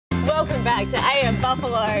Welcome back to AM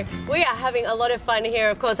Buffalo. We are having a lot of fun here.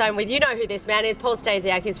 Of course, I'm with, you know who this man is, Paul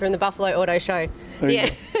Stasiak. He's from the Buffalo Auto Show. Yeah.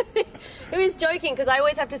 He was joking because I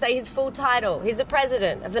always have to say his full title. He's the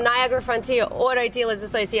president of the Niagara Frontier Auto Dealers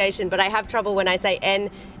Association, but I have trouble when I say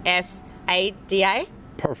NFADA.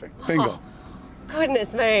 Perfect. Bingo. Oh,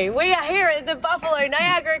 goodness me. We are here at the Buffalo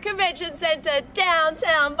Niagara Convention Center,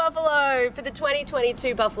 downtown Buffalo, for the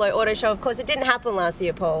 2022 Buffalo Auto Show. Of course, it didn't happen last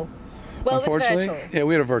year, Paul. Well, it was virtual. Yeah,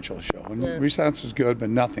 we had a virtual show, and response was good,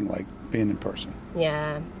 but nothing like being in person.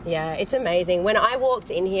 Yeah, it's amazing. When I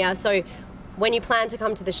walked in here, so when you plan to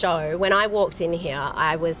come to the show, when I walked in here,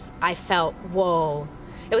 I felt, whoa.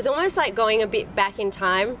 It was almost like going a bit back in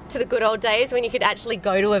time to the good old days when you could actually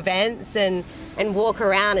go to events and walk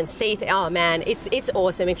around and see. Oh man, it's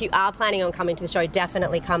awesome. If you are planning on coming to the show,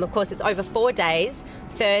 definitely come. Of course, it's over 4 days: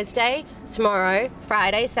 Thursday, tomorrow,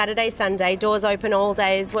 Friday, Saturday, Sunday. Doors open all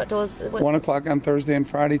days. What doors? 1 o'clock on Thursday and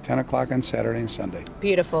Friday, 10 o'clock on Saturday and Sunday.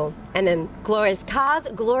 Beautiful. And then glorious cars.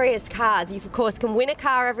 You of course can win a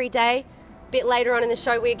car every day. A bit later on in the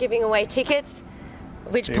show, we're giving away tickets,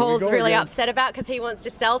 which Paul's really upset about because he wants to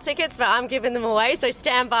sell tickets, but I'm giving them away, so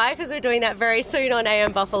stand by because we're doing that very soon on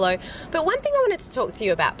AM Buffalo. But one thing I wanted to talk to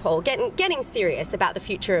you about, Paul, getting serious about the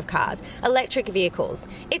future of cars, electric vehicles.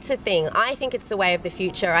 It's a thing. I think it's the way of the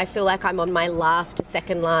future. I feel like I'm on my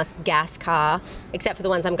second last gas car, except for the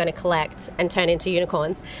ones I'm going to collect and turn into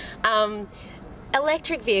unicorns.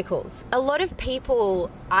 Electric vehicles. A lot of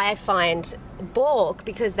people, I find, balk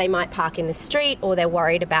because they might park in the street or they're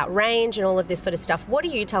worried about range and all of this sort of stuff. What are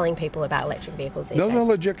you telling people about electric vehicles these days? Those are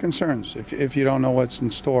legit concerns if you don't know what's in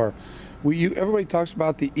store. Everybody talks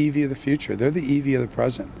about the EV of the future. They're the EV of the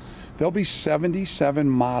present. There'll be 77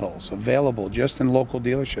 models available just in local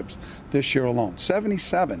dealerships this year alone.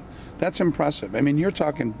 77. That's impressive. I mean, you're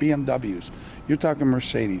talking BMWs, you're talking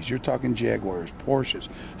Mercedes, you're talking Jaguars, Porsches,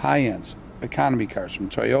 high-ends, economy cars from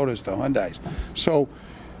Toyotas to Hyundais. So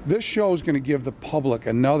this show is going to give the public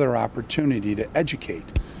another opportunity to educate.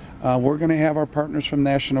 We're going to have our partners from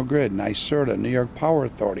National Grid, NYSERDA, New York Power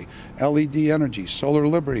Authority, LED Energy, Solar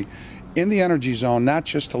Liberty, in the energy zone, not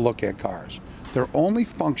just to look at cars. Their only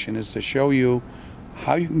function is to show you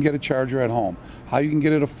how you can get a charger at home, how you can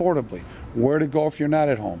get it affordably, where to go if you're not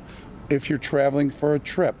at home. If you're traveling for a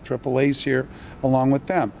trip, AAA's here along with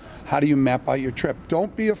them. How do you map out your trip?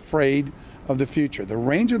 Don't be afraid of the future. The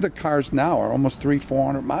range of the cars now are almost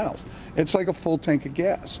 300-400 miles. It's like a full tank of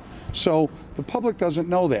gas. So the public doesn't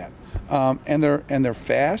know that, and they're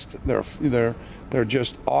fast. They're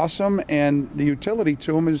just awesome, and the utility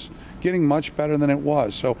to them is getting much better than it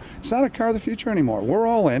was. So it's not a car of the future anymore. We're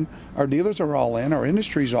all in. Our dealers are all in. Our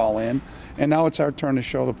industry's all in, and now it's our turn to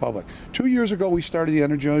show the public. 2 years ago, we started the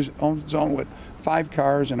energy zone with 5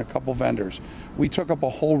 cars and a couple vendors. We took up a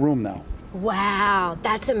whole room now. Wow,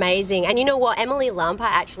 that's amazing. And you know what? Emily Lumper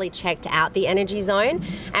actually checked out the Energy Zone,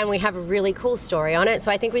 and we have a really cool story on it. So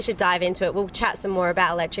I think we should dive into it. We'll chat some more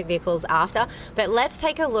about electric vehicles after. But let's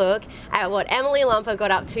take a look at what Emily Lumper got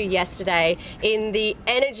up to yesterday in the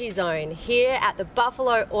Energy Zone here at the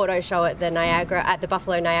Buffalo Auto Show at the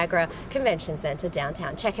Buffalo Niagara Convention Center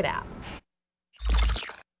downtown. Check it out.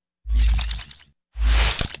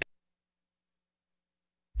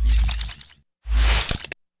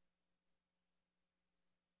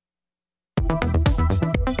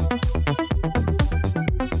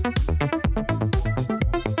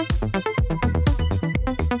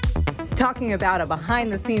 Talking about a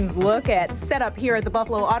behind-the-scenes look at setup here at the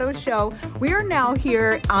Buffalo Auto Show, we are now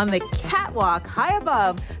here on the catwalk high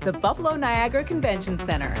above the Buffalo Niagara Convention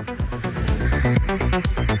Center.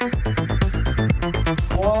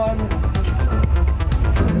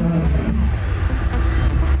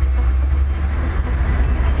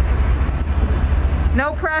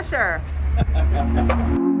 No pressure.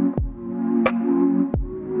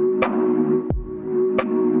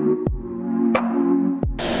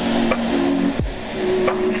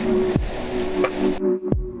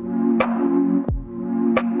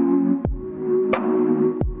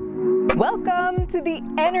 Welcome to the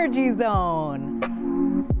Energy Zone.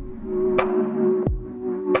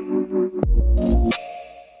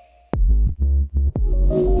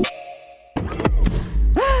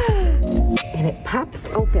 And it pops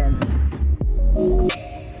open.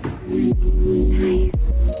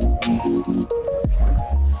 Nice.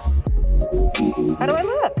 How do I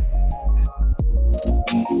look?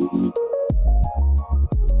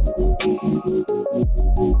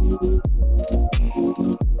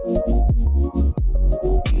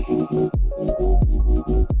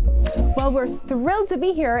 Well, we're thrilled to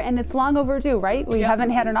be here, and it's long overdue, right? We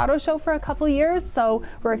haven't had an auto show for a couple years, so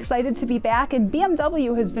we're excited to be back. And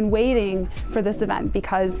BMW has been waiting for this event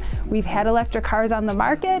because we've had electric cars on the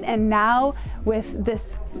market, and now with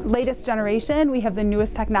this latest generation, we have the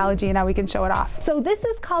newest technology, and now we can show it off. So this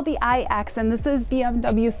is called the iX, and this is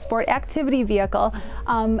BMW's sport activity vehicle.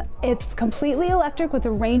 It's completely electric with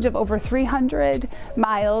a range of over 300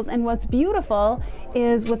 miles, and what's beautiful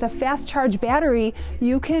is with a fast charge battery,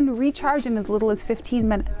 you can recharge in as little as 15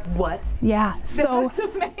 minutes. What? Yeah. So that's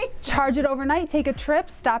amazing. Charge it overnight, take a trip,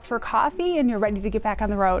 stop for coffee, and you're ready to get back on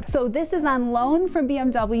the road. So this is on loan from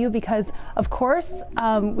BMW because, of course,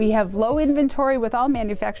 we have low inventory with all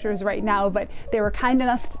manufacturers right now, but they were kind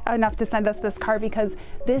enough to send us this car because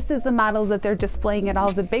this is the model that they're displaying at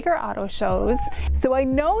all the bigger auto shows. So I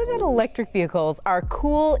know that electric vehicles are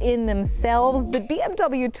cool in themselves, but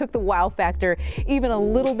BMW took the wow factor even a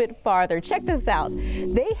little bit farther. Check this out.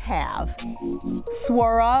 They have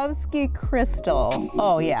Swarovski crystal.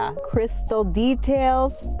 Oh yeah, crystal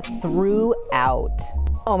details throughout.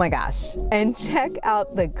 Oh my gosh. And check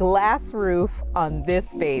out the glass roof on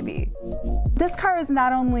this baby. This car is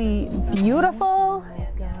not only beautiful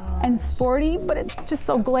and sporty, but it's just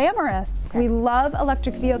so glamorous. We love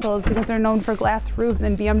electric vehicles because they're known for glass roofs,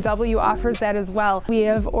 and BMW offers that as well. We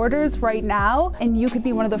have orders right now, and you could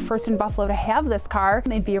be one of the first in Buffalo to have this car.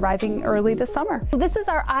 They'd be arriving early this summer. So this is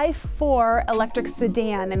our i4 electric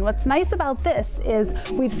sedan, and what's nice about this is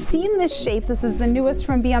we've seen this shape. This is the newest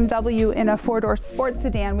from BMW in a four-door sports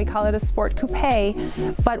sedan. We call it a sport coupe,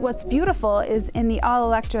 but what's beautiful is in the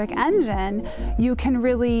all-electric engine, you can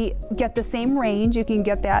really get the same range. You can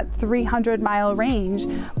get that 300-mile range,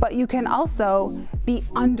 but you can also be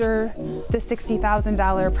under the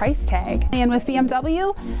 $60,000 price tag. And with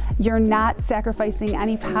BMW, you're not sacrificing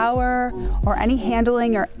any power or any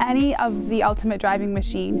handling or any of the ultimate driving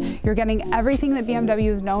machine. You're getting everything that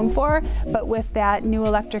BMW is known for, but with that new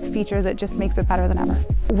electric feature that just makes it better than ever.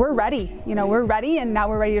 We're ready, we're ready, and now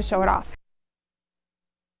we're ready to show it off.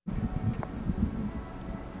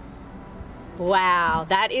 Wow,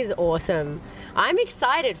 that is awesome. I'm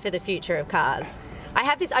excited for the future of cars. I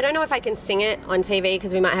have this, I don't know if I can sing it on TV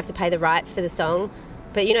because we might have to pay the rights for the song,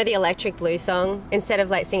 but you know the Electric Blue song? Instead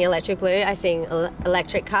of like singing Electric Blue, I sing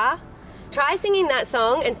Electric Car. Try singing that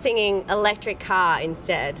song and singing Electric Car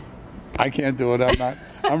instead. I can't do it.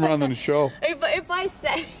 I'm running the show. If I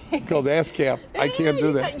say... It's called ASCAP. I can't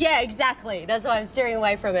do that. Yeah, exactly. That's why I'm steering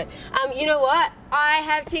away from it. You know what? I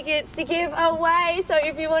have tickets to give away. So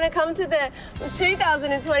if you want to come to the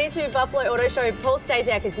 2022 Buffalo Auto Show, Paul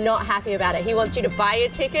Stasiak is not happy about it. He wants you to buy your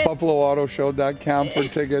tickets. BuffaloAutoShow.com for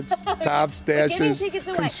tickets, tops, dashes,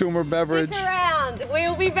 consumer beverage. Stick around.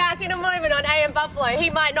 We'll be back in a moment on AM Buffalo. He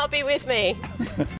might not be with me.